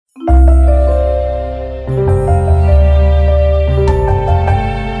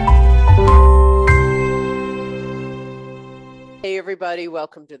everybody.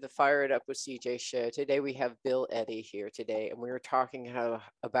 Welcome to the Fire It Up with CJ show. Today we have Bill Eddy here today, and we were talking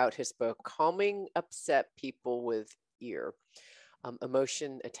about his book, Calming Upset People with Ear,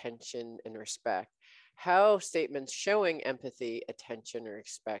 Emotion, Attention, and Respect. How statements showing empathy, attention, or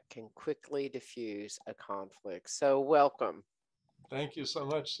respect can quickly diffuse a conflict. So welcome. Thank you so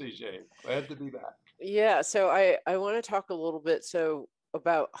much, CJ. Glad to be back. Yeah, so I want to talk a little bit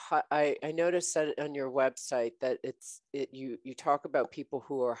about I noticed that on your website that you talk about people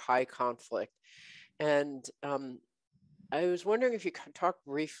who are high conflict, and I was wondering if you could talk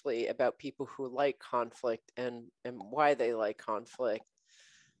briefly about people who like conflict and why they like conflict.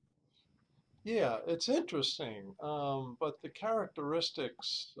 Yeah, it's interesting, but the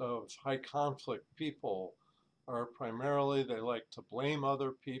characteristics of high conflict people are primarily they like to blame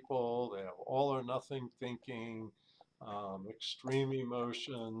other people, they have all or nothing thinking, extreme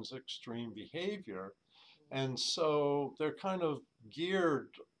emotions, extreme behavior. And so they're kind of geared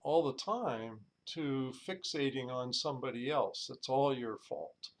all the time to fixating on somebody else. It's all your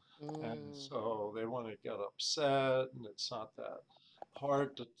fault. And Mm, so they want to get upset, and it's not that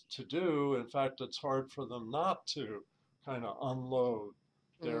hard to do. In fact, it's hard for them not to kind of unload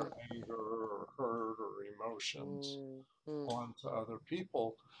their mm, anger or hurt or emotions mm, mm, onto other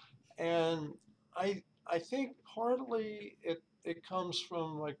people. And I think partly it comes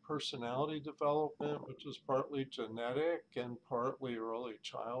from like personality development, which is partly genetic and partly early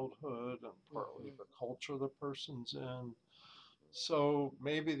childhood and partly mhm, the culture the person's in. So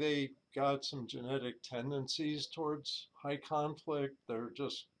maybe they got some genetic tendencies towards high conflict. They're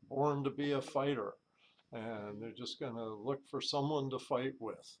just born to be a fighter and they're just going to look for someone to fight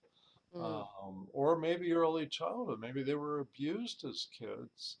with. mm, Or maybe early childhood, maybe they were abused as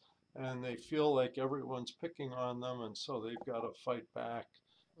kids and they feel like everyone's picking on them, and so they've got to fight back,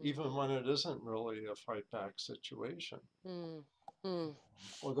 even mhm, when it isn't really a fight back situation. mm, mm.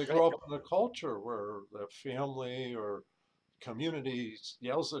 Or they I- grow up in a culture where the family or community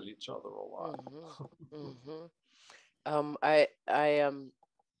yells at each other a lot. mhm, mhm. I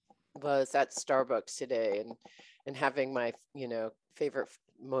was at Starbucks today and having my favorite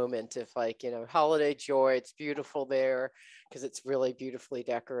moment of like holiday joy. It's beautiful there because it's really beautifully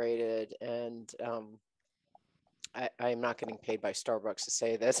decorated, and I'm not getting paid by Starbucks to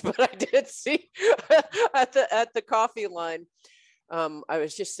say this, but I did see at the coffee line. I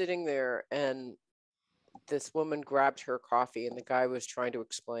was just sitting there, and this woman grabbed her coffee, and the guy was trying to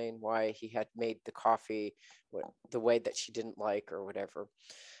explain why he had made the coffee the way that she didn't like or whatever.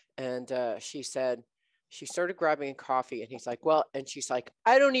 And she started grabbing a coffee, and he's like, well, and she's like,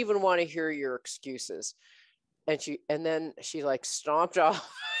 I don't even want to hear your excuses. And then she like stomped off.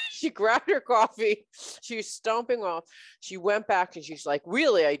 She grabbed her coffee. She was stomping off. She went back and she's like,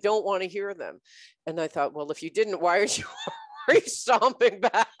 really, I don't want to hear them. And I thought, well, if you didn't, why are you, are you stomping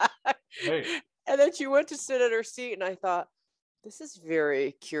back? Right. And then she went to sit at her seat, and I thought, this is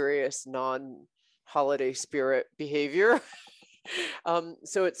very curious, non-holiday spirit behavior.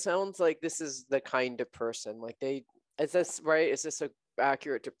 So it sounds like this is the kind of person, like is this right? Is this a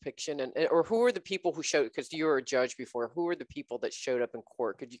accurate depiction? And or who are the people who showed, because you were a judge before, who are the people that showed up in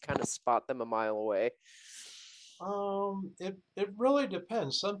court? Could you kind of spot them a mile away? It really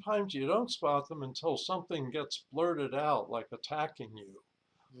depends. Sometimes you don't spot them until something gets blurted out, like attacking you,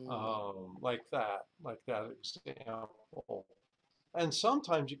 Mm, like that example. And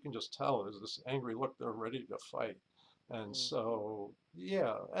sometimes you can just tell there's this angry look, they're ready to fight. And mm, so,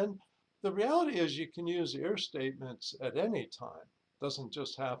 yeah. And the reality is you can use ear statements at any time. Doesn't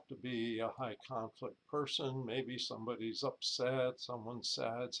just have to be a high conflict person. Maybe somebody's upset, someone's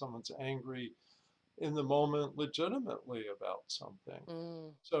sad, someone's angry in the moment legitimately about something.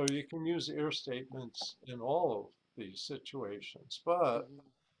 mm, So you can use ear statements in all of these situations. But mhm,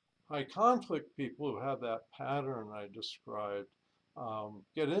 high conflict people who have that pattern I described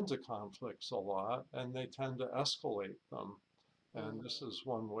get into conflicts a lot and they tend to escalate them. And mm. this is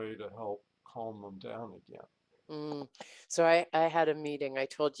one way to help calm them down again. Mm. So I had a meeting. I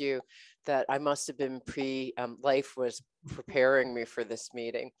told you that I must have been life was preparing me for this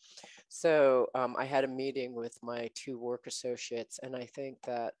meeting. So I had a meeting with my two work associates, and I think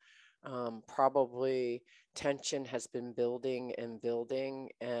that probably tension has been building and building,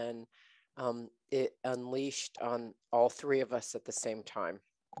 and it unleashed on all three of us at the same time.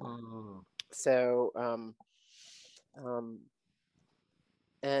 Mm, So um,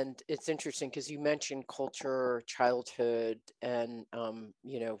 and it's interesting because you mentioned culture, childhood, and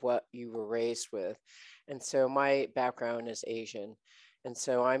what you were raised with. And so my background is Asian, and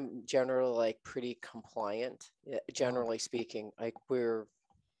so I'm generally like pretty compliant, mm, generally speaking. Like we're,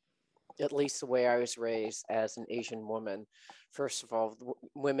 at least the way I was raised as an Asian woman, first of all,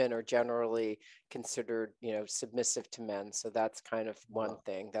 women are generally considered, submissive to men. So that's kind of one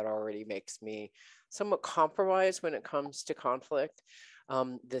thing that already makes me somewhat compromised when it comes to conflict.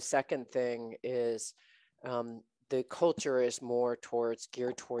 The second thing is the culture is more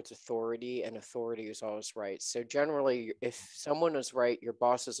geared towards authority, and authority is always right. So generally, if someone is right, your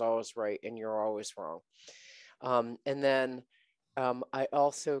boss is always right, and you're always wrong. And then I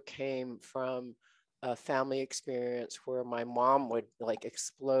also came from a family experience where my mom would like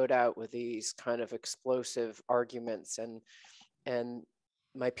explode out with these kind of explosive arguments, and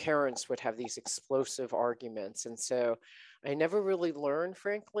my parents would have these explosive arguments. And so I never really learned,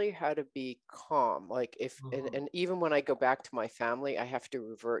 frankly, how to be calm. Like and even when I go back to my family, I have to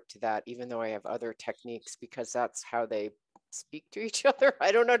revert to that, even though I have other techniques, because that's how they speak to each other.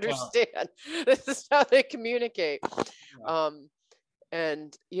 I don't understand. This is how they communicate.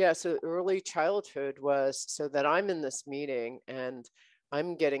 And yeah, so early childhood was so that I'm in this meeting and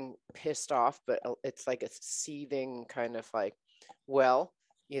I'm getting pissed off, but it's like a seething kind of like, well,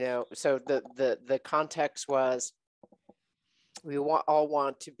 so the context was we all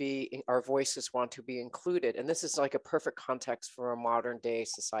want to be, our voices want to be included. And this is like a perfect context for a modern day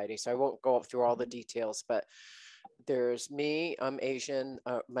society. So I won't go through all the details, but there's me, I'm Asian,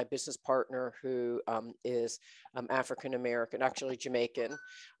 my business partner who is African American, actually Jamaican.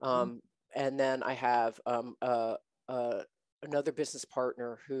 And then I have another business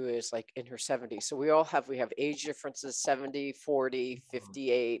partner who is like in her 70s. So we have age differences, 70, 40,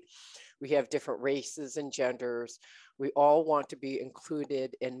 58. We have different races and genders. We all want to be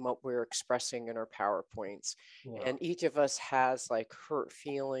included in what we're expressing in our PowerPoints. And each of us has like hurt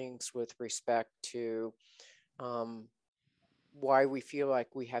feelings with respect to why we feel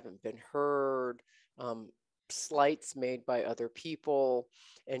like we haven't been heard, slights made by other people,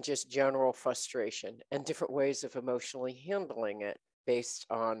 and just general frustration and different ways of emotionally handling it based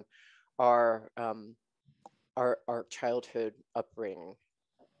on our childhood upbringing.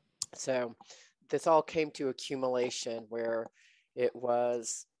 So this all came to accumulation where it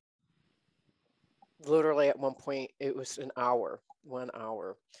was literally at one point, it was 1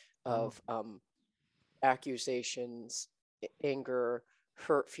 hour of accusations, anger,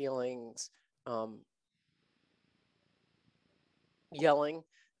 hurt feelings, yelling,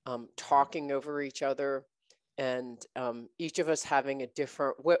 talking over each other, and each of us having a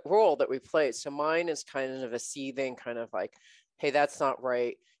different role that we play. So mine is kind of a seething kind of like, hey, that's not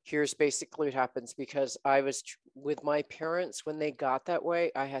right. Here's basically what happens, because I was with my parents when they got that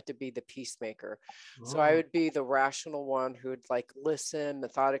way, I had to be the peacemaker. So I would be the rational one who would like listen,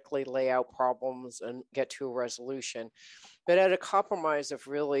 methodically lay out problems and get to a resolution, but at a compromise of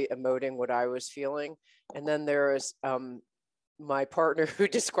really emoting what I was feeling. And then there is my partner who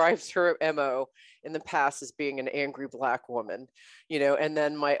describes her MO in the past as being an angry Black woman, and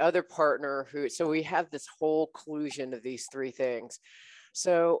then my other partner so we have this whole collusion of these three things.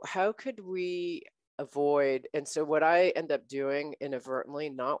 So how could we avoid, and so what I end up doing inadvertently,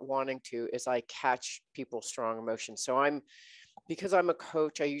 not wanting to, is I catch people's strong emotions. So because I'm a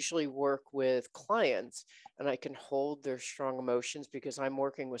coach, I usually work with clients and I can hold their strong emotions because I'm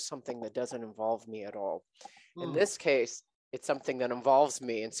working with something that doesn't involve me at all. In this case, it's something that involves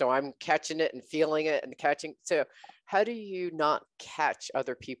me. And so I'm catching it and feeling it and catching. So how do you not catch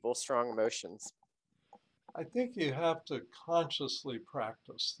other people's strong emotions? I think you have to consciously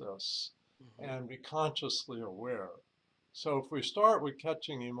practice this and be consciously aware. So if we start with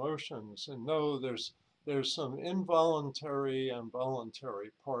catching emotions and know there's some involuntary and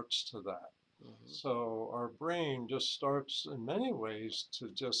voluntary parts to that. So our brain just starts in many ways to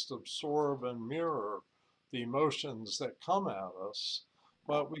just absorb and mirror the emotions that come at us.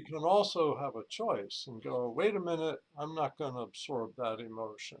 But we can also have a choice and go, wait a minute, I'm not going to absorb that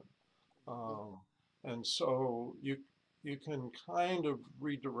emotion. And so you can kind of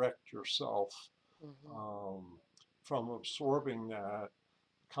redirect yourself from absorbing that,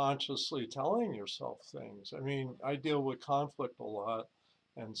 consciously telling yourself things. I mean, I deal with conflict a lot,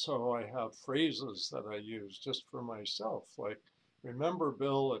 and so I have phrases that I use just for myself, like, remember,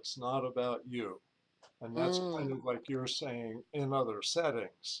 Bill, it's not about you. And that's kind of like you're saying in other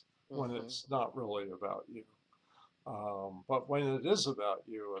settings when it's not really about you. But when it is about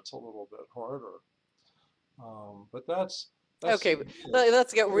you, it's a little bit harder. But that's Okay,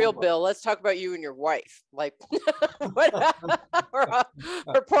 let's get real, Bill. Let's talk about you and your wife, like, or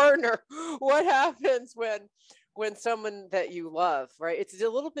her partner. What happens when someone that you love, right? It's a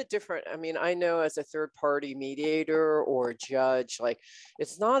little bit different. I mean, I know as a third party mediator or judge, like,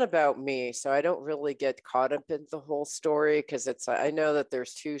 it's not about me, so I don't really get caught up in the whole story because I know that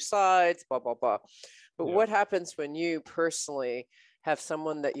there's two sides, blah blah blah. But Yeah. what happens when you personally have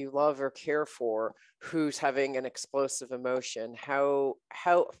someone that you love or care for who's having an explosive emotion?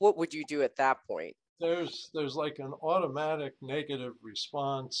 What would you do at that point? There's like an automatic negative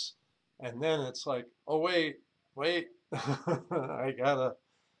response, and then it's like, oh wait, I gotta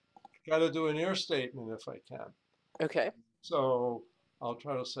do an ear statement if I can. Okay. So I'll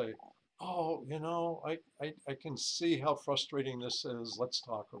try to say, oh, I can see how frustrating this is. Let's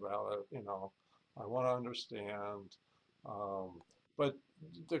talk about it. I want to understand. Um, but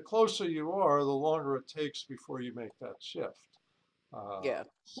the closer you are, the longer it takes before you make that shift. Yeah.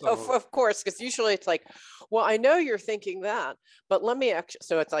 So Of course, because usually it's like, well, I know you're thinking that, but let me actually,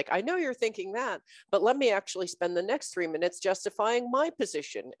 so it's like, I know you're thinking that, but let me actually spend the next 3 minutes justifying my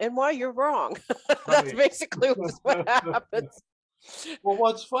position and why you're wrong. That's right. basically what happens. Well,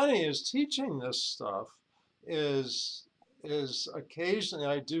 what's funny is teaching this stuff is is occasionally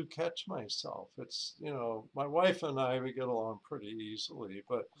I do catch myself. It's, my wife and I, we get along pretty easily,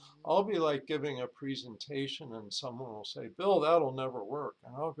 but I'll be like giving a presentation and someone will say, Bill, that'll never work.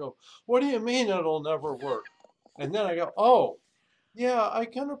 And I'll go, what do you mean it'll never work? And then I go, oh, yeah, I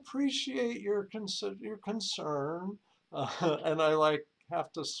can appreciate your concern. And I like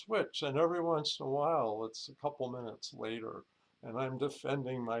have to switch. And every once in a while, it's a couple minutes later and I'm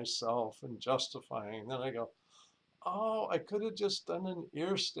defending myself and justifying. And then I go, oh, I could have just done an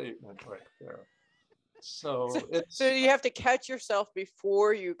ear statement right there. So, So so it's, you have to catch yourself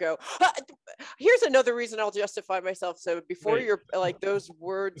before you go. "Ah, here's another reason I'll justify myself. So before right. you're like those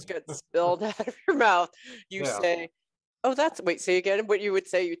words get spilled out of your mouth, you Yeah. say, "Oh, that's wait." Say again what you would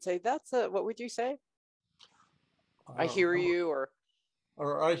say. You'd say, "That's a." What would you say? I I don't hear know. you, or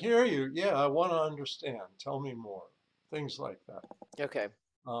Or I hear you. Yeah, I want to understand. Tell me more. Things like that. okay.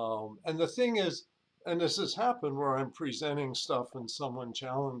 And the thing is, and this has happened where I'm presenting stuff and someone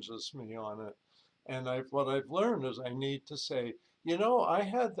challenges me on it. And what I've learned is I need to say, I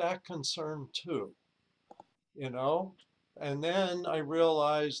had that concern too, you know, and then I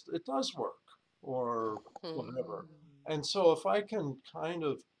realized it does work or whatever. And so if I can kind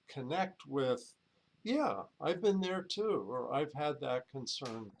of connect with, yeah, I've been there too, or I've had that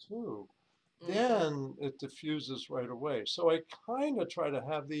concern too, Mm-hmm. then it diffuses right away. So I kind of try to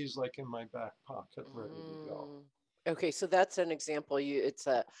have these like in my back pocket ready to go. Mm. Okay, so that's an example. It's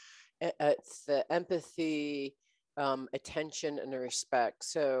the empathy, attention, and the respect.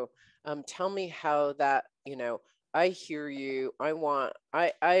 So, tell me how that. I hear you.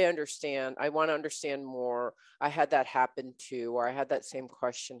 I understand. I want to understand more. I had that happen too, or I had that same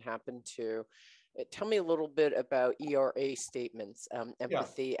question happen too. Tell me a little bit about ERA statements, Yeah,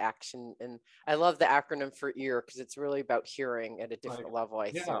 empathy, action, and I love the acronym for EAR because it's really about hearing at a like, different level, I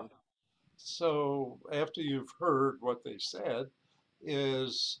yeah. assume. So after you've heard what they said,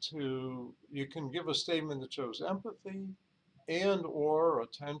 you can give a statement that shows empathy and or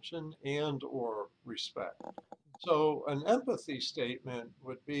attention and or respect. So an empathy statement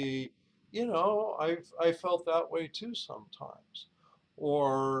would be, I felt that way too sometimes.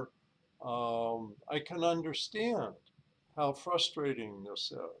 Or I can understand how frustrating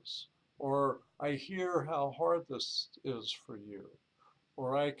this is. Or I hear how hard this is for you.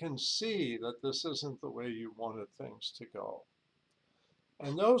 Or I can see that this isn't the way you wanted things to go.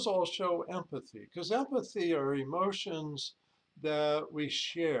 And those all show empathy, because empathy are emotions that we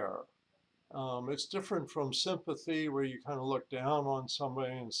share. It's different from sympathy, where you kind of look down on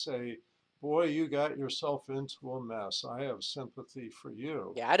somebody and say, boy, you got yourself into a mess. I have sympathy for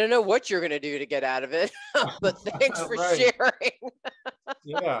you. Yeah, I don't know what you're going to do to get out of it, but thanks for Right. sharing.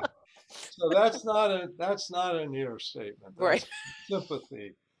 Yeah. So that's not an ear statement. Right. That's a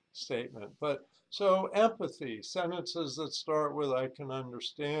sympathy statement. But so empathy, sentences that start with I can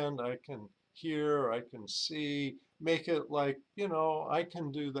understand, I can hear, I can see, make it like, I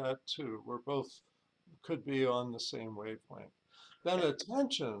can do that too. We're both could be on the same wavelength. Then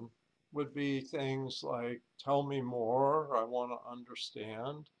attention would be things like tell me more, I want to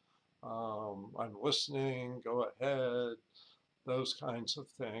understand, I'm listening, go ahead, those kinds of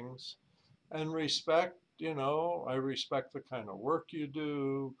things. And respect, I respect the kind of work you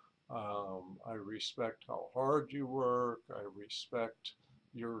do. I respect how hard you work. I respect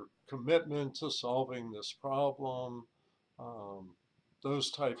your commitment to solving this problem. Um,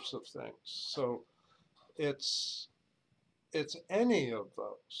 those types of things. So it's it's any of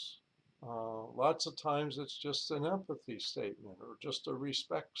those. Lots of times it's just an empathy statement or just a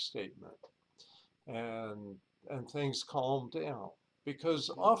respect statement, and and things calm down because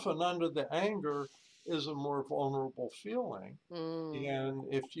often under the anger is a more vulnerable feeling. Mm,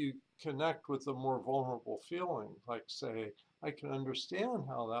 And if you connect with a more vulnerable feeling, like say, I can understand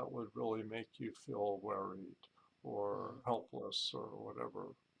how that would really make you feel worried or mm, helpless or whatever.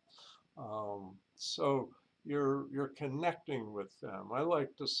 So you're connecting with them. I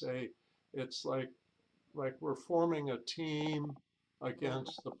like to say it's like we're forming a team mm,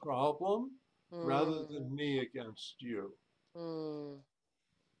 against the problem rather mm, than me against you. mm,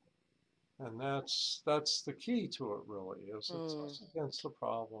 And that's the key to it really, is it's mm. us against the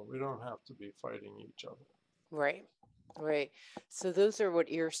problem. We don't have to be fighting each other. Right. Right. So those are what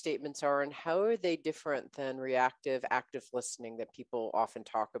ear statements are, and how are they different than reactive active listening that people often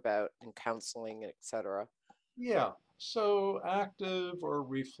talk about in counseling, etc.? Yeah. So active or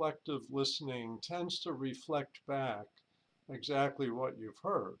reflective listening tends to reflect back exactly what you've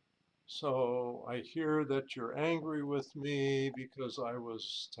heard. So I hear that you're angry with me because I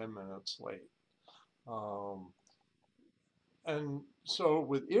was 10 minutes late. Um, And so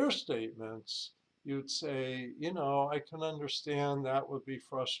with ear statements, you'd say, I can understand that would be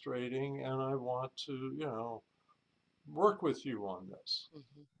frustrating and I want to, work with you on this.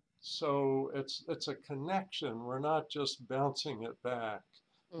 Hmm. So it's a connection. We're not just bouncing it back.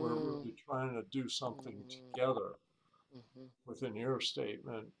 We're Mm, really trying to do something mm, together hmm. with an ear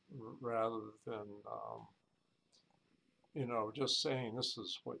statement rather than, just saying this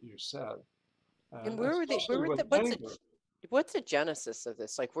is what you said. And And where were they? Where especially were with the? anger. What's the genesis of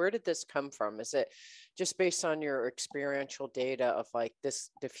this? Like, where did this come from? Is it just based on your experiential data of like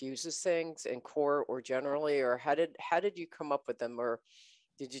this diffuses things in core or generally, or how did you come up with them, or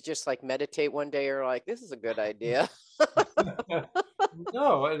did you just like meditate one day or like this is a good idea?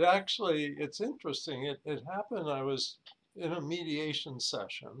 No, it's interesting. It happened. I was in a mediation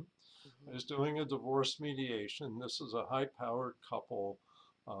session. I Mhm. was doing a divorce mediation. This is a high-powered couple.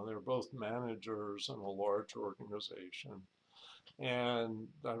 They're both managers in a large organization. And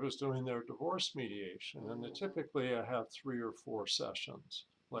I was doing their divorce mediation. And typically I have 3 or 4 sessions,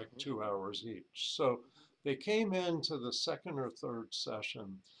 like Mhm. 2 hours each. So they came into the second or third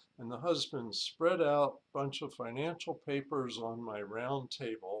session, and the husband spread out a bunch of financial papers on my round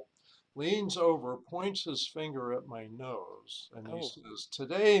table, leans over, points his finger at my nose, and he Oh, says,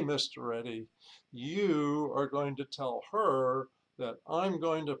 "Today, Mr. Eddy, you are going to tell her that I'm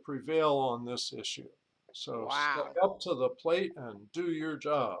going to prevail on this issue. So step wow. up to the plate and do your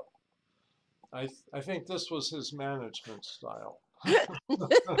job." I think this was his management style.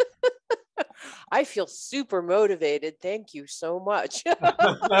 I feel super motivated. Thank you so much.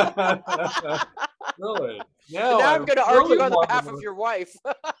 Really? And Now now I I'm going to argue really on the want behalf of your wife.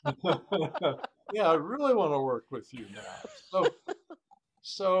 to. Yeah, I really want to work with you now.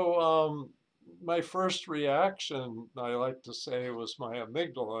 So my first reaction, I like to say, was my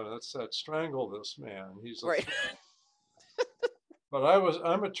amygdala, and it said, "Strangle this man. He's a Right. threat." But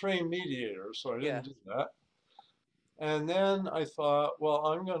I'm a trained mediator, so I Yeah. didn't do that. And then I thought, well,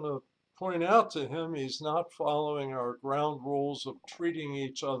 I'm going to point out to him he's not following our ground rules of treating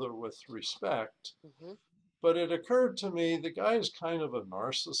each other with respect. Hmm. But it occurred to me the guy is kind of a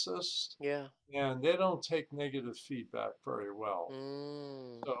narcissist Yeah. and they don't take negative feedback very well.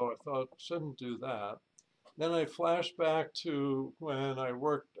 Mm. So I thought, shouldn't do that. Then I flashed back to when I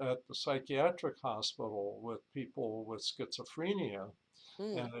worked at the psychiatric hospital with people with schizophrenia,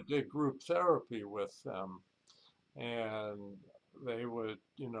 Mm. and I did group therapy with them. And they would,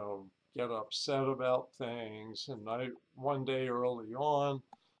 get upset about things. And one day early on,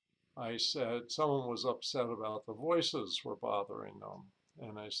 I said someone was upset about the voices were bothering them.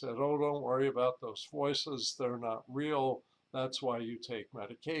 And I said, "Oh, don't worry about those voices. They're not real. That's why you take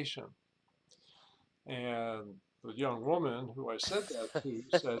medication." And the young woman who I said that to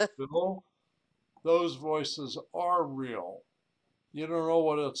said, "Bill, those voices are real. You don't know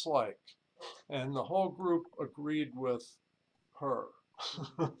what it's like." And the whole group agreed with her.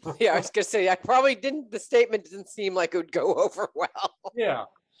 Yeah, I was gonna say I probably didn't. The statement didn't seem like it would go over well. Yeah.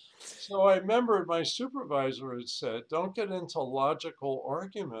 So I remembered my supervisor had said, don't get into logical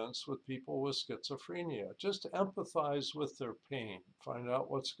arguments with people with schizophrenia. Just empathize with their pain, find out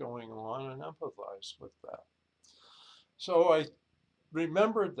what's going on, and empathize with that. So I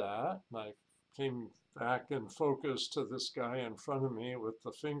remembered that, and I came back and focused to this guy in front of me with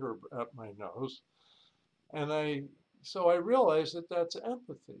the finger at my nose. And I realized that that's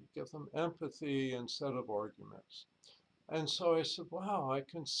empathy. Give them empathy instead of arguments. And so I said, wow, I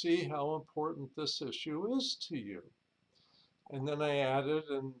can see how important this issue is to you. And then I added,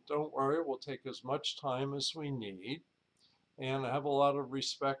 and don't worry, we'll take as much time as we need. And I have a lot of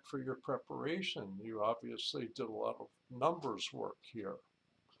respect for your preparation. You obviously did a lot of numbers work here.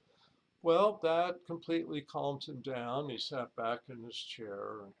 Well, that completely calmed him down. He sat back in his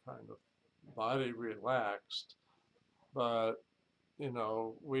chair and kind of body relaxed. But,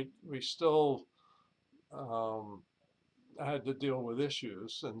 we still um, had to deal with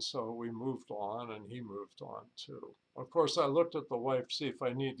issues, and so we moved on, and he moved on too. Of course, I looked at the wife to see if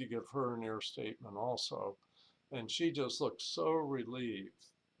I need to give her an ear statement also, and she just looked so relieved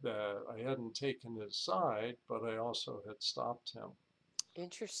that I hadn't taken his side, but I also had stopped him.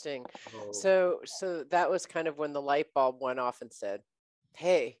 Interesting. So, So that was kind of when the light bulb went off and said,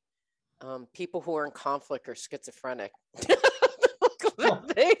 "Hey, people who are in conflict are schizophrenic."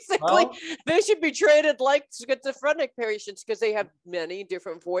 Basically, well, they should be treated like schizophrenic patients because they have many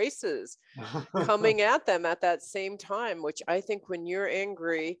different voices coming at them at that same time. Which I think when you're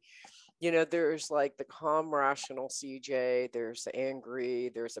angry, there's like the calm, rational CJ, there's the angry,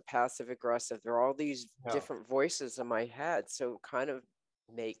 there's a passive aggressive. There are all these yeah, different voices in my head, so it kind of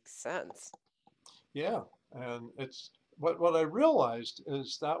makes sense. yeah, and it's what I realized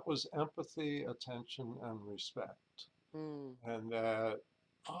is that was empathy, attention, and respect, Mm, and that,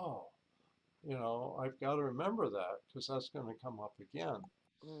 oh, I've got to remember that because that's going to come up again.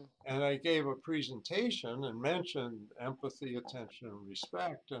 mm. And I gave a presentation and mentioned empathy, attention, and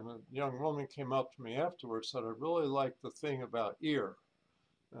respect. And a young woman came up to me afterwards and said, I really like the thing about ear.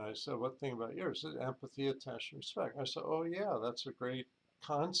 And I said, what thing about ear? She said, empathy, attention, respect. I said, oh, yeah, that's a great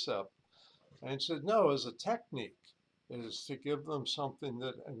concept. And he said, no, as a technique, is to give them something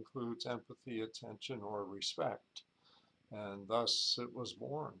that includes empathy, attention, or respect. And thus it was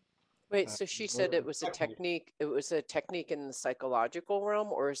born. Wait, And so she said it the was a technique. technique, it was a technique in the psychological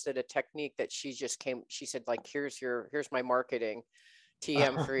realm, or is it a technique that she said, like, here's my marketing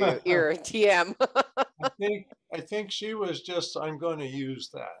TM for you, ear TM. I think she was just, I'm going to use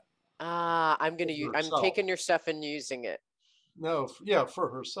that for I'm herself. taking your stuff and using it No, yeah, for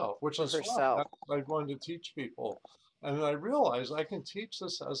herself, which for is fine. herself. That's what I wanted to teach people. And I realized I can teach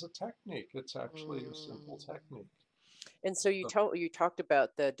this as a technique. It's actually a simple Mm. technique. And so So you talked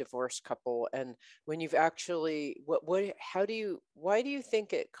about the divorced couple, and when you've actually what how do you why do you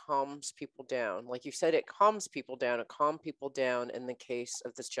think it calms people down? Like you said, it calms people down. It calmed people down in the case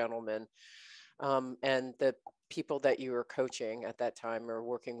of this gentleman, and the people that you were coaching at that time or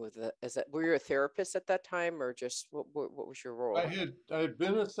working with. Is that were you a therapist at that time, or just what was your I role? had I'd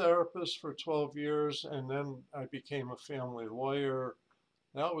been a therapist for 12 years, and then I became a family lawyer.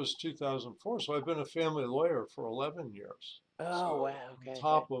 That was 2004. So I've been a family lawyer for 11 years. Oh So wow, on okay, okay.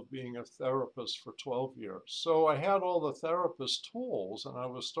 top of being a therapist for 12 years. So I had all the therapist tools and I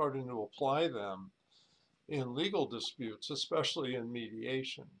was starting to apply them in legal disputes, especially in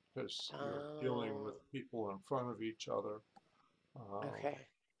mediation, because you're dealing with Oh. people in front of each other. Um, Okay.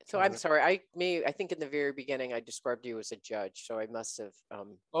 So I'm and sorry. I think in the very beginning I described you as a judge, so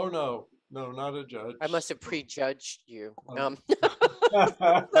oh no, no, not a I judge. must have prejudged you, Um,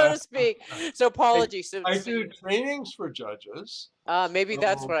 so to speak. So I, apologies. I do trainings for judges. Maybe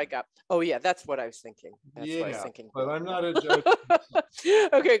that's So what I got. Oh yeah, that's what I was thinking. That's what I was yeah, thinking. but I'm not a judge.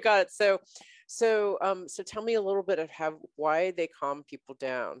 Okay, got it. So tell me a little bit of why they calm people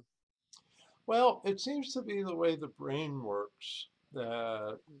down. Well, it seems to be the way the brain works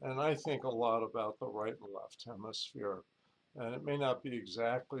that, and I think a lot about the right and left hemisphere. And it may not be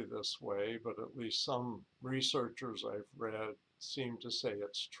exactly this way, but at least some researchers I've read seem to say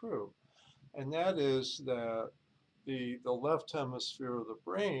it's true. And that is that the left hemisphere of the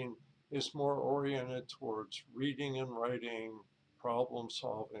brain is more oriented towards reading and writing, problem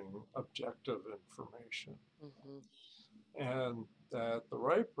solving, objective information, Hmm. and that the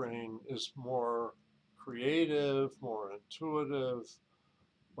right brain is more creative, more intuitive,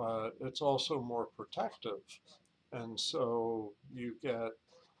 but it's also more protective. And so you get,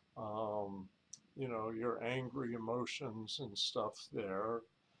 um, your angry emotions and stuff there.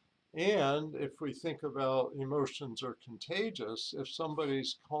 And if we think about emotions are contagious, if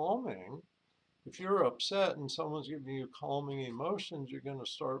somebody's calming, if you're upset and someone's giving you calming emotions, you're going to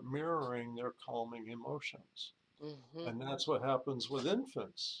start mirroring their calming emotions. Hmm. And that's what happens with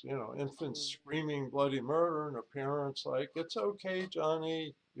infants. Infants screaming bloody murder, and a parent's like, it's okay,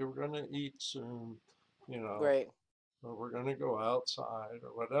 Johnny, you're going to eat soon, you know, Right. or we're going to go outside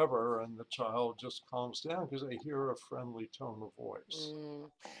or whatever. And the child just calms down because they hear a friendly tone of voice.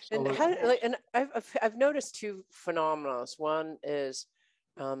 Mm. And So it how like helps. and I've noticed two phenomena. One is,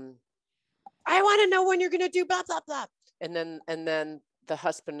 um, I want to know when you're gonna do blah blah blah, and then the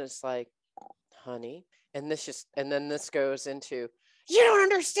husband is like, honey, and then this goes into, you don't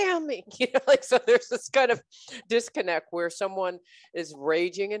understand me, like, so there's this kind of disconnect where someone is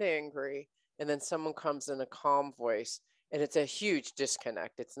raging and angry, and then someone comes in a calm voice, And it's a huge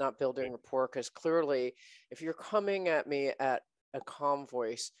disconnect. It's not building rapport, because clearly if you're coming at me at a calm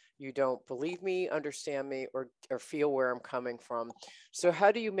voice, you don't believe me, understand me, or feel where I'm coming from. So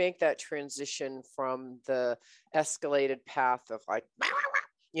how do you make that transition from the escalated path of like,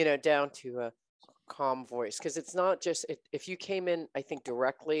 down to a calm voice? Because it's not just if you came in, I think,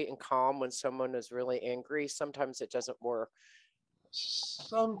 directly and calm when someone is really angry, sometimes it doesn't work.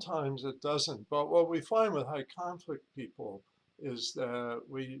 Sometimes it doesn't, but what we find with high conflict people is that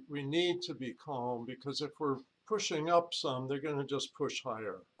we need to be calm, because if we're pushing up some, they're going to just push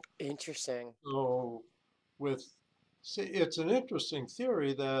higher. Interesting. So with, see, it's an interesting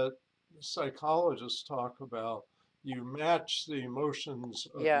theory that psychologists talk about. You match the emotions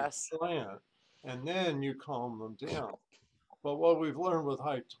of your Yes. client and then you calm them down. But what we've learned with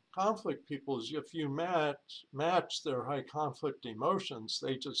high conflict people is if you match their high conflict emotions,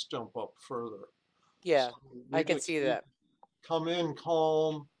 they just jump up further. So Yeah, I we can just see need that. to come in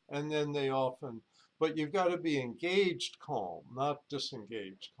calm, and then they often, but you've got to be engaged calm, not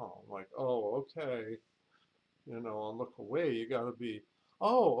disengaged calm. Like, oh, okay, and look away. You got to be,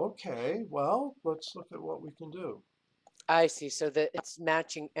 oh, okay, well, let's look at what we can do. I see. So that it's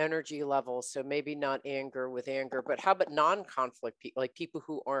matching energy levels. So maybe not anger with anger, but how about non-conflict people, like people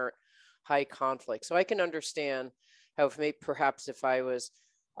who aren't high conflict? So I can understand how if maybe perhaps if I was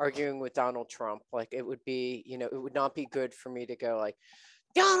arguing with Donald Trump, like it would be, it would not be good for me to go like,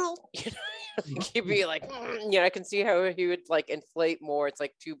 Donald, like he'd be like, I can see how he would like inflate more. It's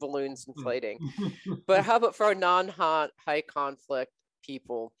like two balloons inflating. But how about for non-hot, high conflict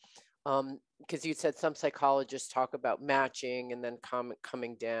people? Because you said some psychologists talk about matching and then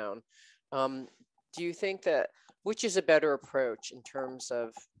coming down. Um, do you think that which is a better approach in terms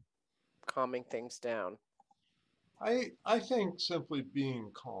of calming things down? I think simply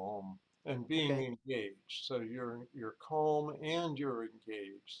being calm and being Okay. engaged. So you're calm and you're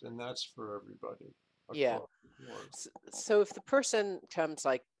engaged, and that's for everybody Yeah. across the board. So if the person comes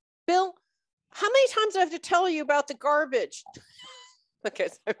like, Bill, how many times do I have to tell you about the garbage? Okay,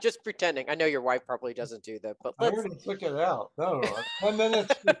 so I'm just pretending. I know your wife probably doesn't do that, but I let's. already took it out. No, 10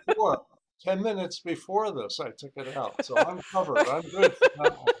 minutes before. 10 minutes before this, I took it out, so I'm covered. I'm good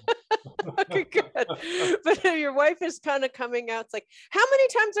for Okay, good. that But if your wife is kind of coming out, it's like, how many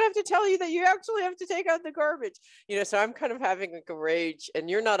times do I have to tell you that you actually have to take out the garbage? So I'm kind of having like a rage, and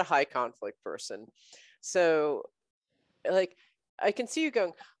you're not a high conflict person. So, like, I can see you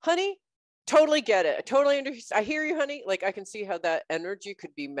going, honey, totally get it. I totally understand. I hear you, honey. Like, I can see how that energy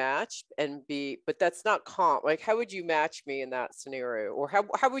could be matched but that's not calm. Like, how would you match me in that scenario? Or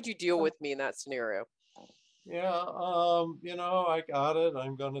how would you deal one. with me in that scenario? Yeah, I got it.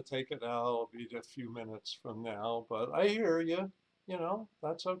 I'm going to take it out. It'll be a few minutes from now, but I hear you.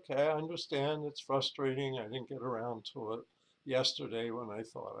 That's okay. I understand it's frustrating. I didn't get around to it yesterday when I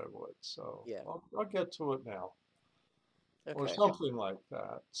thought I would. So Yeah. I'll get to it now, or Okay. something like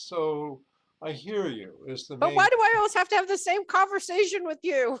that. So I hear you is the But main. why do I always have to have the same conversation with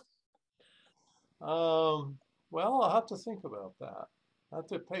you? Um, well, I'll have to think about that. I have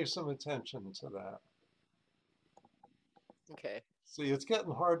to pay some attention to that. Okay. See, it's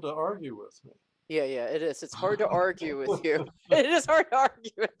getting hard to argue with me. Yeah, yeah, it is. It's hard to argue with you. It is hard to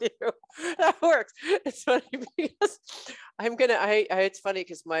argue with you. That works. It's funny because it's funny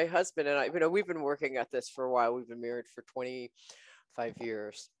because my husband and I, we've been working at this for a while. We've been married for 25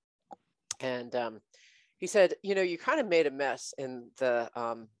 years. And he said, you kind of made a mess in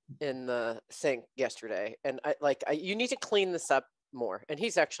the sink yesterday. And you need to clean this up more. And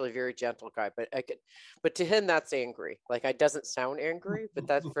he's actually a very gentle guy, but to him, that's angry. Like, I doesn't sound angry, but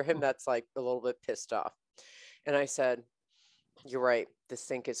that for him, that's like a little bit pissed off. And I said, you're right. The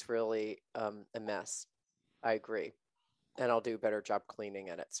sink is really a mess. I agree. And I'll do a better job cleaning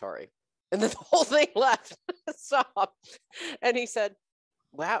at it. Sorry. And then the whole thing left. Stopped. And he said,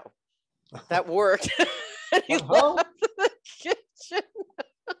 wow, that worked. And he Uh-huh. left the kitchen.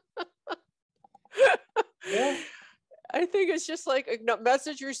 Yeah. I think it's just like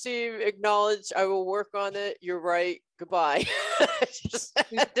message received, acknowledge, I will work on it. You're right. Goodbye. Just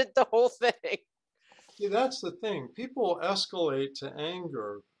did the whole thing. See, that's the thing. People escalate to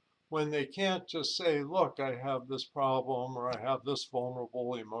anger when they can't just say, look, I have this problem or I have this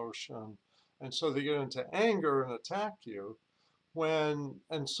vulnerable emotion. And so they get into anger and attack you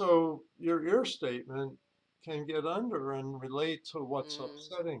and so your statement can get under and relate to what's Mm,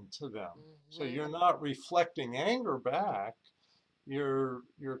 upsetting to them. So mhm, you're not reflecting anger back, you're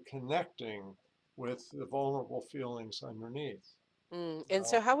connecting with the vulnerable feelings underneath. And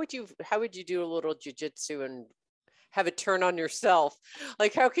so Uh, how would you do a little jujitsu and have it turn on yourself.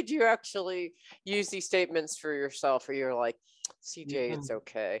 Like, how could you actually use these statements for yourself, or you're like, You CJ, can it's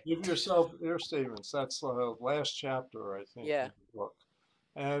okay. give yourself ear statements. That's the last chapter, I think, Yeah. in the book.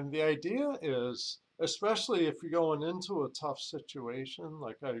 And the idea is, especially if you're going into a tough situation,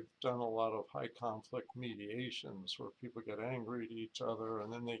 like I've done a lot of high conflict mediations where people get angry at each other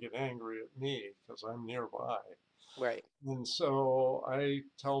and then they get angry at me because I'm nearby. Right. And so I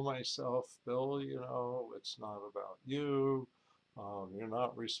tell myself, Bill, it's not about you. You're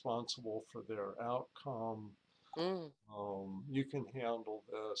not responsible for their outcome. Mm. You can handle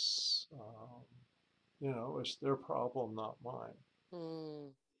this. It's their problem, not mine. Mm.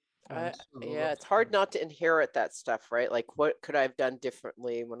 And so Yeah, it's that's, hard not to inherit that stuff, right? Like, what could I have done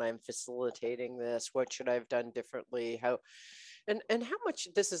differently when I'm facilitating this? What should I have done differently? How, and how much,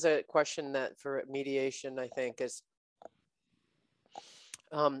 this is a question that for mediation, I think is,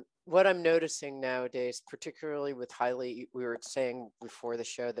 what I'm noticing nowadays, particularly with highly, we were saying before the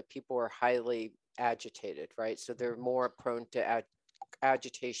show that people are highly agitated, right? So they're more prone to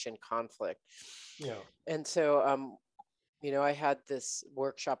agitation, conflict. yeah, And so, I had this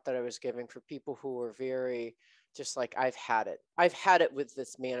workshop that I was giving for people who were very just like, I've had it. I've had it with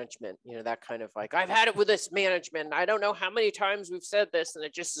this management, that kind of like, I've had it with this management. I don't know how many times we've said this and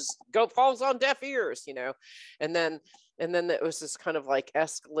it just falls on deaf ears, and then, it was this kind of like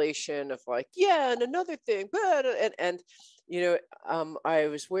escalation of like, yeah, and another thing, but, I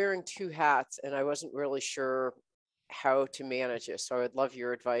was wearing two hats and I wasn't really sure how to manage it. So I would love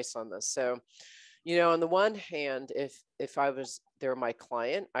your advice on this. So, on the one hand, if I was they're my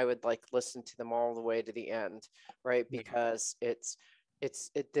client, I would like listen to them all the way to the end, right? yeah, Because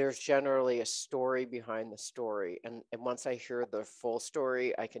there's generally a story behind the story, and once I hear the full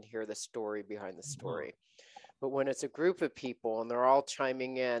story, I can hear the story behind the mhm, story. But when it's a group of people and they're all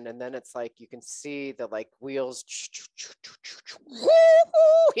chiming in, and then it's like you can see the like wheels,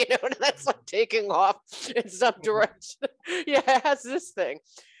 and that's like taking off in some direction. Yeah, it has this thing. yep.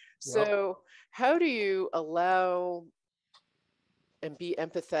 So, how do you allow and be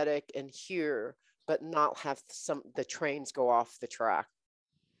empathetic and hear, but not have the trains go off the track?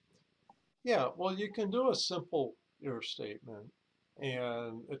 Yeah, well, you can do a simple ear statement,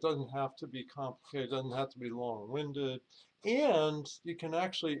 and it doesn't have to be complicated, it doesn't have to be long-winded, and you can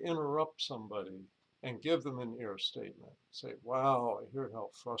actually interrupt somebody and give them an ear statement. Say, wow, I hear how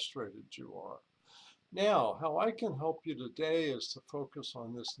frustrated you are. Now, how I can help you today is to focus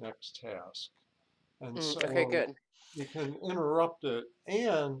on this next task. And Okay, so good. you can interrupt it.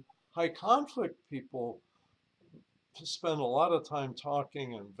 And high conflict people spend a lot of time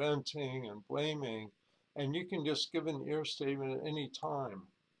talking and venting and blaming, and you can just give an ear statement at any time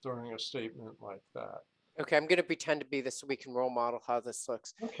during a statement like that. Okay, I'm going to pretend to be this so we can role model how this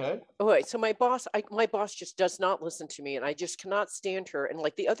looks. Okay. Oh, wait, so my boss just does not listen to me, and I just cannot stand her. And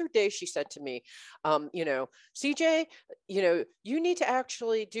like the other day, she said to me, CJ, you need to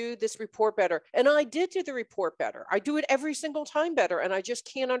actually do this report better. And I did do the report better. I do it every single time better, and I just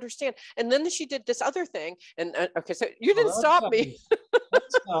can't understand. And then she did this other thing, and okay, so you didn't Well, stop me. that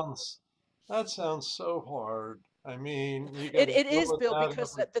sounds that sounds so hard. I mean, you got It, to it deal is, with Bill, that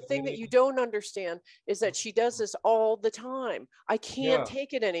because every the thing that day. you don't understand is that she does this all the time. I can't Yeah.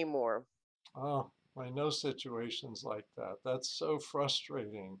 take it anymore. Oh, I know situations like that. That's so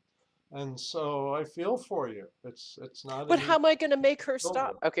frustrating. And so I feel for you. It's not But an how easy am I going to make her deal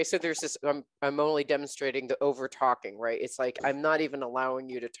stop? with. Okay, so there's this. I'm only demonstrating the over talking, right? It's like I'm not even allowing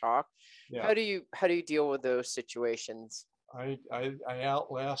you to talk. Yeah. How do you deal with those situations? I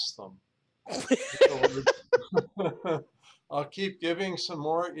outlast them. In other words, I'll keep giving some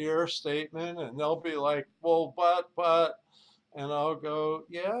more ear statement and they'll be like, well, but, and I'll go,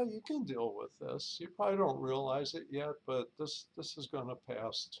 yeah, you can deal with this. You probably don't realize it yet, but this is going to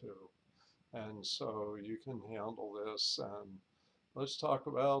pass too. And so you can handle this and let's talk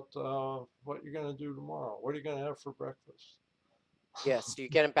about what you're going to do tomorrow. What are you going to have for breakfast? Yes, you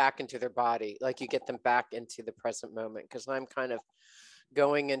get them back into their body, like you get them back into the present moment. Because I'm kind of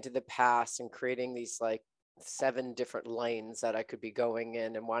going into the past and creating these like seven different lanes that I could be going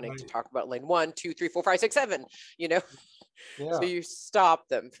in and wanting to Right. talk about lane 1, 2, 3, 4, 5, 6, 7, you know? So Yeah. you stop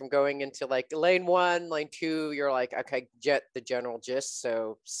them from going into like lane 1, lane 2. You're like, okay, get the general gist.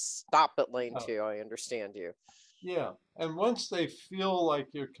 So stop at lane Yeah. 2. I understand you. Yeah. And once they feel like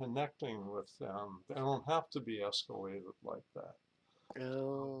you're connecting with them, they don't have to be escalated like that.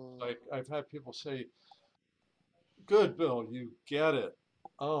 Oh, Like I've had people say, good, Bill, you get it.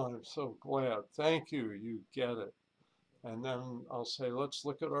 Oh, I'm so glad. Thank you. You get it. And then I'll say, let's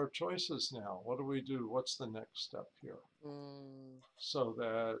look at our choices now. What do we do? What's the next step here? mm, So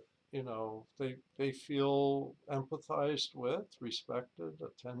that they feel empathized with, respected,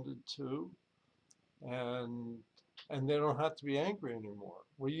 attended to, and they don't have to be angry anymore.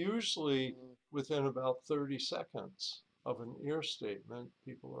 We usually, Mm. within about 30 seconds of an ear statement,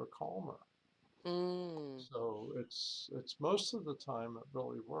 people are calmer. Mm. So it's most of the time it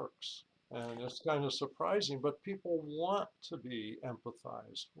really works. And it's kind of surprising, but people want to be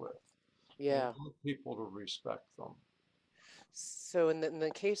empathized with. They Yeah. want people to respect them. So in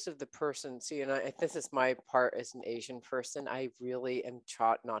the case of the person, see, and this is my part as an Asian person, I really am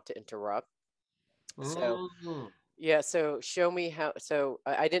taught not to interrupt. So Mhm. yeah, so show me how. So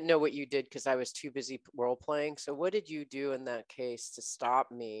I didn't know what you did because I was too busy role playing. So what did you do in that case to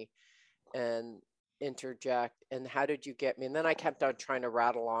stop me and interject? And how did you get me? And then I kept on trying to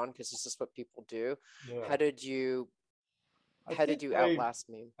rattle on because this is what people do. Yeah. How did you I how did think you outlast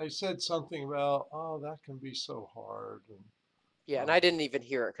me? I said something about, oh, that can be so hard. And Yeah, and uh, I didn't even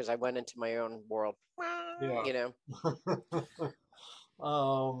hear it because I went into my own world. yeah. You know.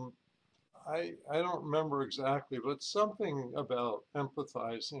 um, I don't remember exactly, but something about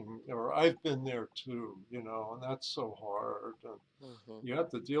empathizing, or I've been there too, and that's so hard. And Hmm. you have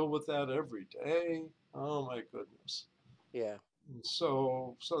to deal with that every day. Oh my goodness. Yeah. And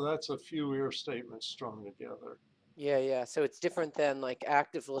so that's a few ear statements strung together. Yeah, yeah. So it's different than like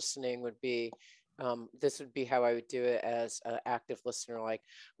active listening would be. This would be how I would do it as an active listener. Like,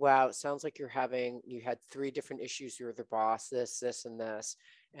 wow, it sounds like you had three different issues. You're the boss, this, and this,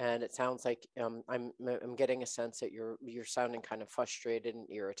 and it sounds like I'm getting a sense that you're sounding kind of frustrated and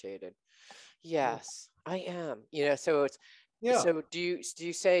irritated. Yeah. Yes, I am. You know, so it's Yeah. so do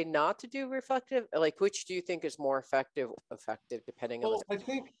you say not to do reflective? Like, which do you think is more effective depending on the Well, I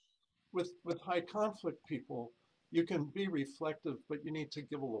think with high conflict people, you can be reflective, but you need to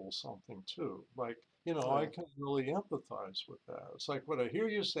give a little something too. Like, I time? can really empathize with that. It's like what I hear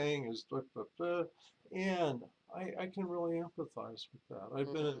you saying is blah, blah, blah, and I can really empathize with that.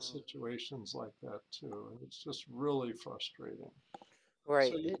 I've been in Mm, situations like that too, and it's just really frustrating. So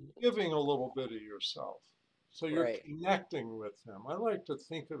right. you're giving a little bit of yourself. So you're Right. connecting with them. I like to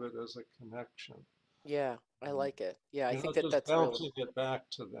think of it as a connection. Yeah, I Um, like it. Yeah, I You're think not that just that's really, bouncing it back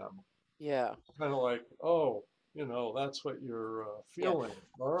to them. yeah, It's kind of like, oh, that's what you're yeah. feeling.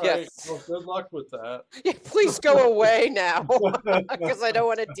 All right. Yes. Well, good luck with that. Yeah, please go away now because I don't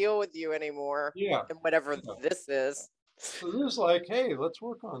want to deal with you anymore Yeah. and whatever Yeah. this is. So this is like, hey, let's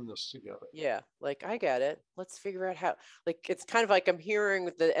work on this together. Yeah, like I get it. Let's figure out how. Like it's kind of like I'm hearing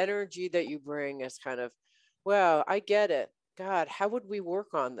the energy that you bring is kind of, wow, I get it. God, how would we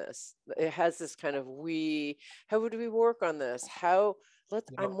work on this? It has this kind of how would we work on this? Yeah.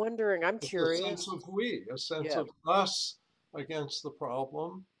 I'm wondering, I'm It's a sense curious. of we, a sense Yeah. of us against the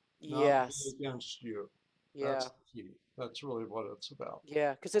problem, not me Yes. against you. That's Yeah. the key. That's really what it's about.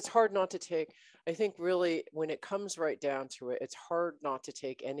 Yeah, because it's hard not to take. I think really when it comes right down to it, it's hard not to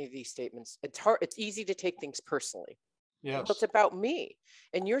take any of these statements. It's easy to take things personally. Well, it's Yes. about me.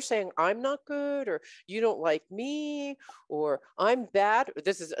 And you're saying I'm not good, or you don't like me, or I'm bad.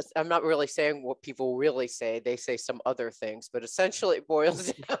 I'm not really saying what people really say. They say some other things, but essentially it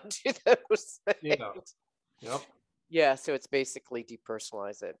boils down to those Yeah. things. Yep. Yeah, so it's basically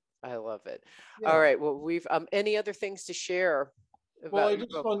depersonalize it. I love it. All Yeah. right. Well, we've any other things to share Well, about I your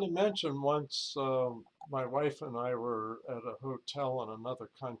just book? wanted to mention once my wife and I were at a hotel in another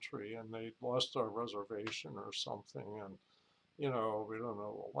country and they lost our reservation or something. And, we don't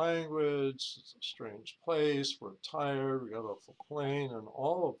know the language, it's a strange place, we're tired, we got off the plane and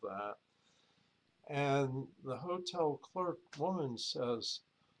all of that. And the hotel clerk woman says,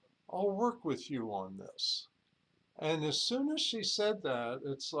 I'll work with you on this. And as soon as she said that,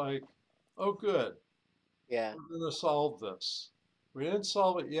 it's like, oh, good. Yeah. We're going to solve this. We didn't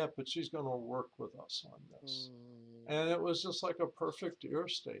solve it yet, but she's going to work with us on this. Mm, And it was just like a perfect ear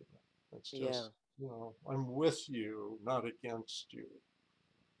statement. It's yeah. just, I'm with you, not against you.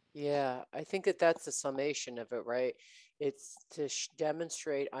 Yeah. I think that that's the summation of it, right? It's to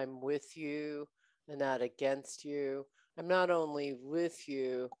demonstrate I'm with you and not against you. I'm not only with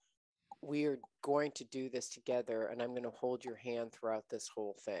you, we are going to do this together, and I'm going to hold your hand throughout this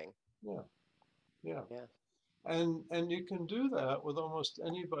whole thing. Yeah, yeah. Yeah. And you can do that with almost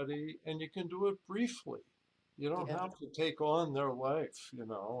anybody, and you can do it briefly. You don't Yeah. have to take on their life, and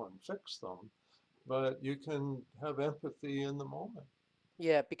fix them, but you can have empathy in the moment.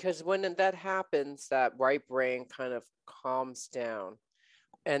 Yeah. Because when that happens, that right brain kind of calms down,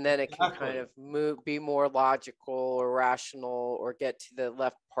 and then it can kind Exactly. of be more logical or rational, or get to the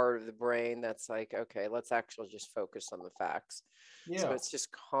left part of the brain that's like, okay, let's actually just focus on the facts. So Yeah. it's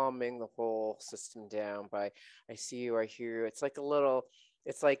just calming the whole system down by, I see you, I hear you. It's like a little,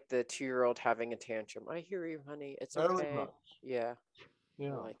 It's like the 2-year-old having a tantrum. I hear you, honey. It's Very okay. much. Yeah, I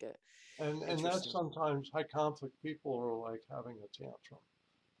Yeah. like it. And that's Interesting. sometimes high conflict people are like having a tantrum.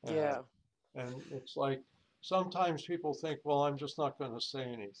 And Yeah. and it's like sometimes people think, well, I'm just not going to say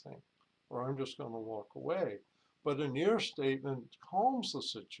anything, or I'm just going to walk away. But an ear statement calms the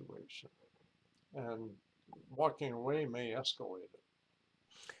situation, and walking away may escalate it.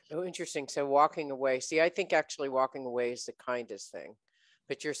 Oh, interesting. So walking away. See, I think actually walking away is the kindest thing,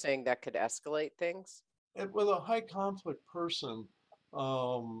 but you're saying that could escalate things? And with a high conflict person,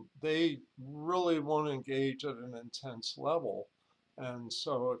 they really want to engage at an intense level. And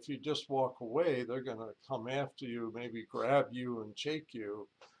so if you just walk away, they're going to come after you, maybe grab you and shake you.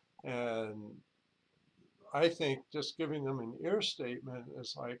 And I think just giving them an ear statement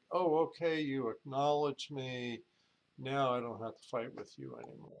is like, oh, okay, you acknowledge me. Now I don't have to fight with you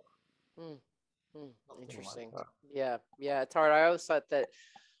anymore. Mm, mm, Something like interesting. that. Yeah. Yeah. It's hard. I always thought that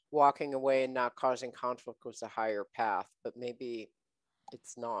walking away and not causing conflict was a higher path, but maybe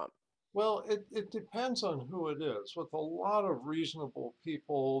it's not. Well, it depends on who it is. With a lot of reasonable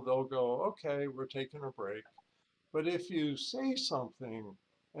people, they'll go, okay, we're taking a break. But if you say something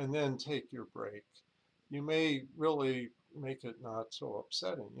and then take your break, you may really make it not so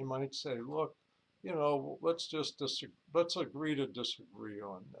upsetting. You might say, look, let's just let's agree to disagree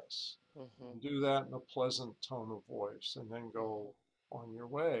on this. Hmm. And do that in a pleasant tone of voice and then go Hmm. on your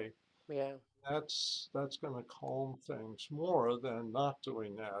way. Yeah. That's going to calm things more than not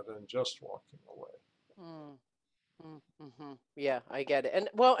doing that and just walking away. Mm. Mm-hmm. Yeah, I get it. And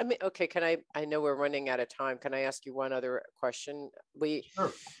well, I mean, okay, I know we're running out of time. Can I ask you one other question?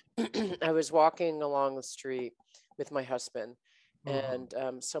 Sure. I was walking along the street with my husband, Hmm.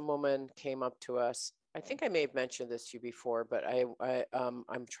 and some woman came up to us. I think I may have mentioned this to you before, but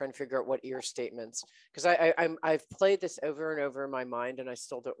I'm trying to figure out what ear statements, because I've played this over and over in my mind, and I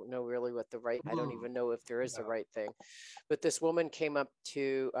still don't know really what the right. I don't Hmm. even know if there is a Yeah. right thing. But this woman came up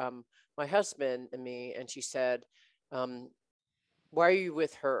to my husband and me, and she said, um, why are you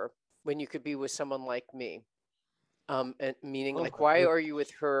with her when you could be with someone like me? And meaning Oh like, my why are goodness. you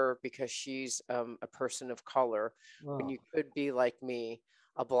with her because she's a person of color when Oh, you could be like me,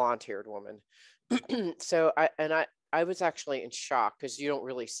 a blonde haired woman? So I was actually in shock because you don't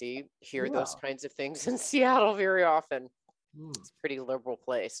really hear those yeah. kinds of things in Seattle very often. Hmm. It's a pretty liberal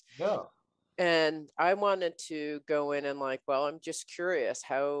place. Yeah. And I wanted to go in and like, well, I'm just curious,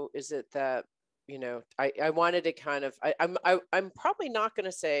 how is it that, I wanted to kind of, I'm probably not going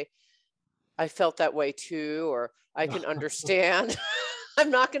to say I felt that way too, or I can understand. I'm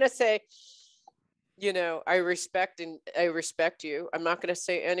not going to say, I respect you. I'm not going to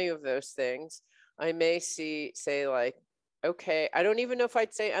say any of those things. I may say like, okay, I don't even know if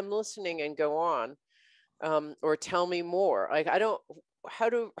I'd say I'm listening and go on, or tell me more. Like, I don't, how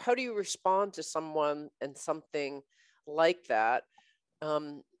do you respond to someone and something like that?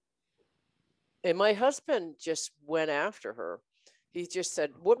 Um, and my husband just went after her. He just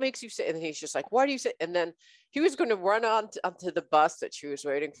said, "What makes you say?" And he's just like, "Why do you say?" And then he was going to run onto the bus that she was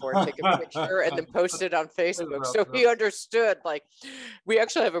waiting for and take a picture and then post it on Right Facebook. about So he this. understood. Like, we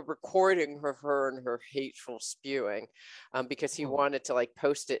actually have a recording of her and her hateful spewing, because he Hmm. wanted to like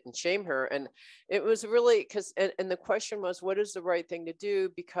post it and shame her. And it was really because, and the question was, what is the right thing to do?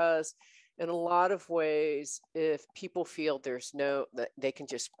 Because in a lot of ways, if people feel that they can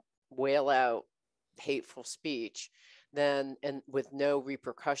just wail out hateful speech, then and with no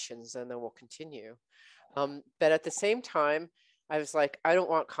repercussions, then they will continue. But at the same time, I was like, I don't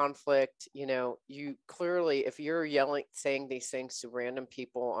want conflict. You clearly, if you're yelling, saying these things to random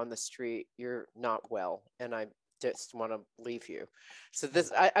people on the street, you're not well, and I just want to leave you. So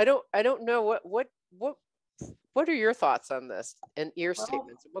this, I don't know what are your thoughts on this and ear Well,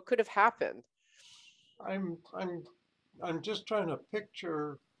 statements? What could have happened? I'm I'm I'm just trying to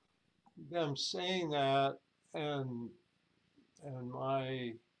picture them saying that and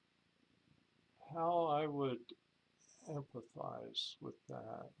my how I would empathize with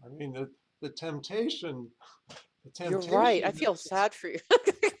that. I mean the temptation the You're right. I temptation feel is sad for you. I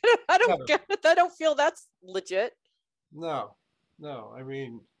yeah, don't get it. I don't feel that's legit. no, no. I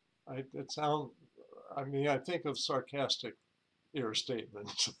mean I it sound I mean I think of sarcastic ear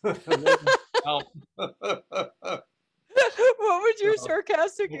statements and they don't sound What would your so,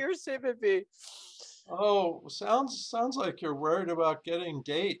 sarcastic ear statement be? oh, sounds like you're worried about getting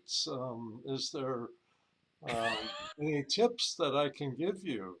dates. Is there any tips that I can give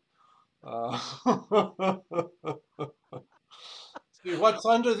you? Uh, see, what's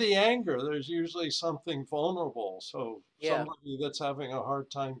under the anger? There's usually something vulnerable. So Yeah, somebody that's having a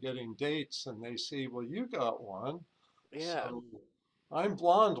hard time getting dates, and they see, well, you got one, yeah. so I'm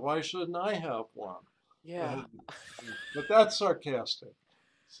blonde, why shouldn't I have one? Yeah. And, but that's sarcastic.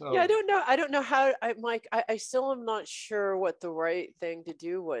 Yeah, I So, don't know. I don't know how I'm like, I still am not sure what the right thing to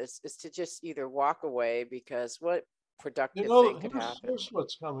do was, is to just either walk away because what productive thing could happen? here's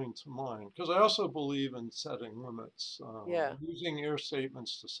what's coming to mind, because I also believe in setting limits, Yeah. using your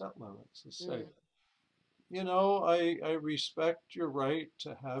statements to set limits, to say, Mm, I respect your right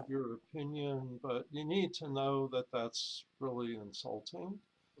to have your opinion, but you need to know that that's really insulting.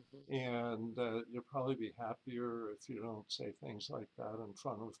 mhm, And you'll probably be happier if you don't say things like that in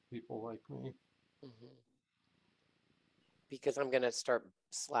front of people like me. mhm. Because I'm gonna start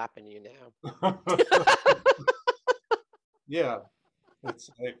slapping you now. Yeah, it's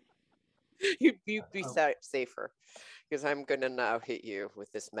like, You be um, safer, because I'm gonna now hit you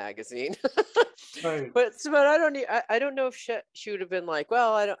with this magazine. right, But I don't know if she would have been like,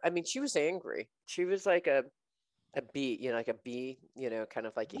 well, I don't. I mean, she was angry. She was like a bee, like a bee, kind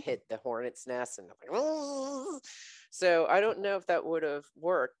of like you hit the hornet's nest and like, so I don't know if that would have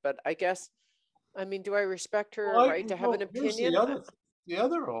worked, but I guess, I mean, do I respect her right to have an here's opinion? the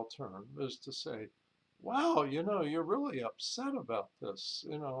other alternative is to say, wow, you're really upset about this.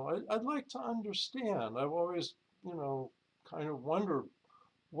 I'd like to understand. I've always, you know, kind of wondered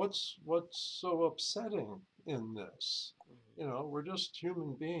what's so upsetting in this. We're just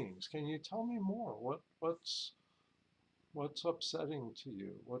human beings. Can you tell me more? What's upsetting to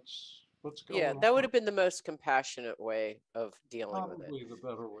you? What's Yeah, going that would on? have been the most compassionate way of dealing with it. Probably the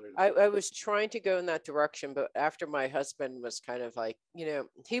better way to do I was trying to go in that direction, but after my husband was kind of like,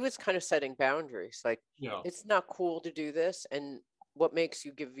 he was kind of setting boundaries, like, it. Yeah. it's not cool to do this. And what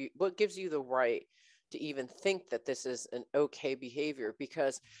gives you the right to even think that this is an okay behavior?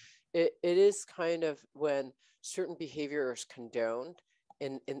 Because it is kind of when certain behavior is condoned,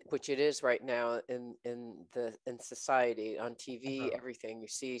 in which it is right now in society, on TV, Uh-huh. everything you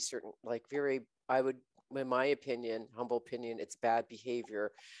see certain, like, very, I would, in my opinion, humble opinion, it's bad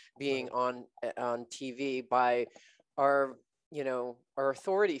behavior being Right. on TV by our our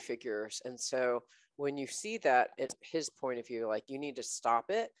authority figures. And so when you see that, it's his point of view, like, you need to stop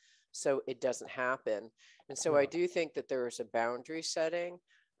it so it doesn't happen. And so I Yeah. do think that there is a boundary setting,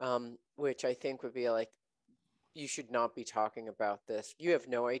 which I think would be like, you should not be talking about this. You have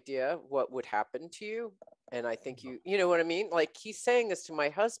no idea what would happen to you. And I think Yeah. you know what I mean? Like, he's saying this to my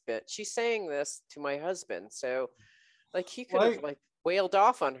husband. She's saying this to my husband. So, like, he could have, Well, like, wailed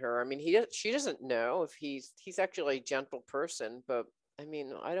off on her. I mean, she doesn't know if he's actually a gentle person, but I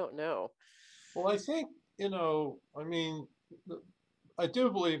mean, I don't know. I think, I mean, th- I do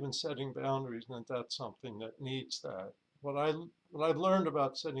believe in setting boundaries, and that's something that needs that. What I what I've learned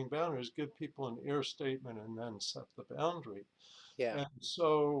about setting boundaries, give people an ear statement and then set the boundary. Yeah. And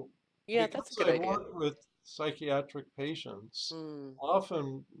so, Yeah, that's a because good I idea. work with psychiatric patients, Mm,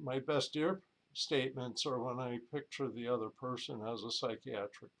 often my best ear statements are when I picture the other person as a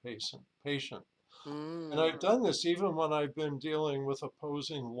psychiatric patient. And mm, I've done this even when I've been dealing with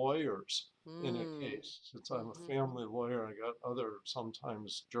opposing lawyers in a mm, case. Since I'm a mm-hmm, family lawyer, I got other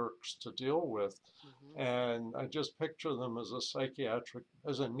sometimes jerks to deal with. mm-hmm. And I just picture them as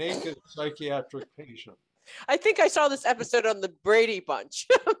a naked psychiatric patient. I think I saw this episode on the Brady Bunch,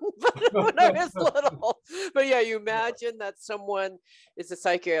 but when I was little. But yeah, you imagine that someone is a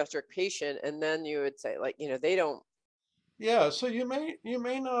psychiatric patient, and then you would say, like, they don't. Yeah, so you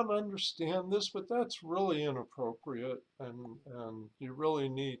may not understand this, but that's really inappropriate, and you really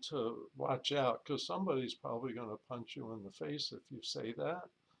need to watch out because somebody's probably going to punch you in the face if you say that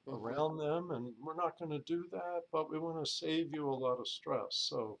Mhm. around them, and we're not going to do that, but we want to save you a lot of stress.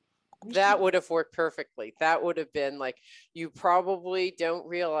 So we That should, would have worked perfectly. That would have been like, you probably don't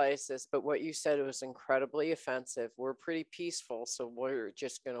realize this, but what you said was incredibly offensive. We're pretty peaceful, so we're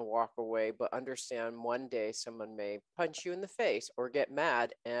just going to walk away. But understand, one day someone may punch you in the face or get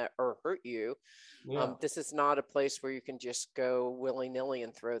mad or hurt you. yeah, This is not a place where you can just go willy nilly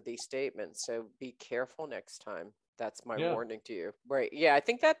and throw these statements. So be careful next time. That's my yeah, warning to you. Right? Yeah, I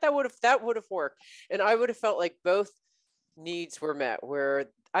think that would have worked, and I would have felt like both needs were met. Where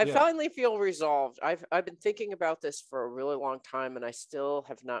I yeah, finally feel resolved. I've been thinking about this for a really long time, and I still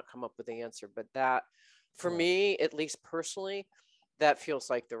have not come up with the answer. But that, for yeah, me, at least personally, that feels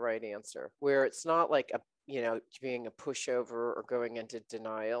like the right answer. Where it's not like being a pushover or going into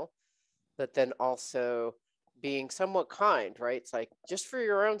denial, but then also being somewhat kind, right? It's like, just for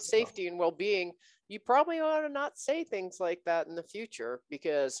your own yeah, safety and well-being, you probably ought to not say things like that in the future,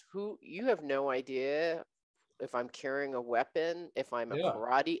 because who you have no idea if I'm carrying a weapon, if I'm a yeah.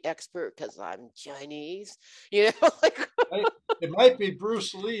 karate expert because I'm Chinese, like. I, it might be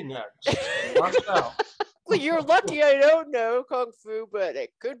Bruce Lee next, so watch out. Well, you're lucky I don't know Kung Fu, but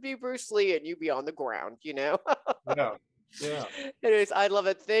it could be Bruce Lee and you be on the ground, you know? Yeah, yeah. Anyways, I love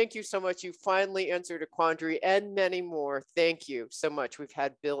it. Thank you so much. You finally answered a quandary and many more. Thank you so much. We've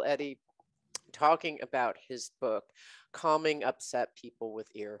had Bill Eddy talking about his book, Calming Upset People with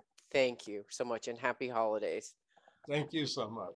Ear. Thank you so much and happy holidays. Thank you so much.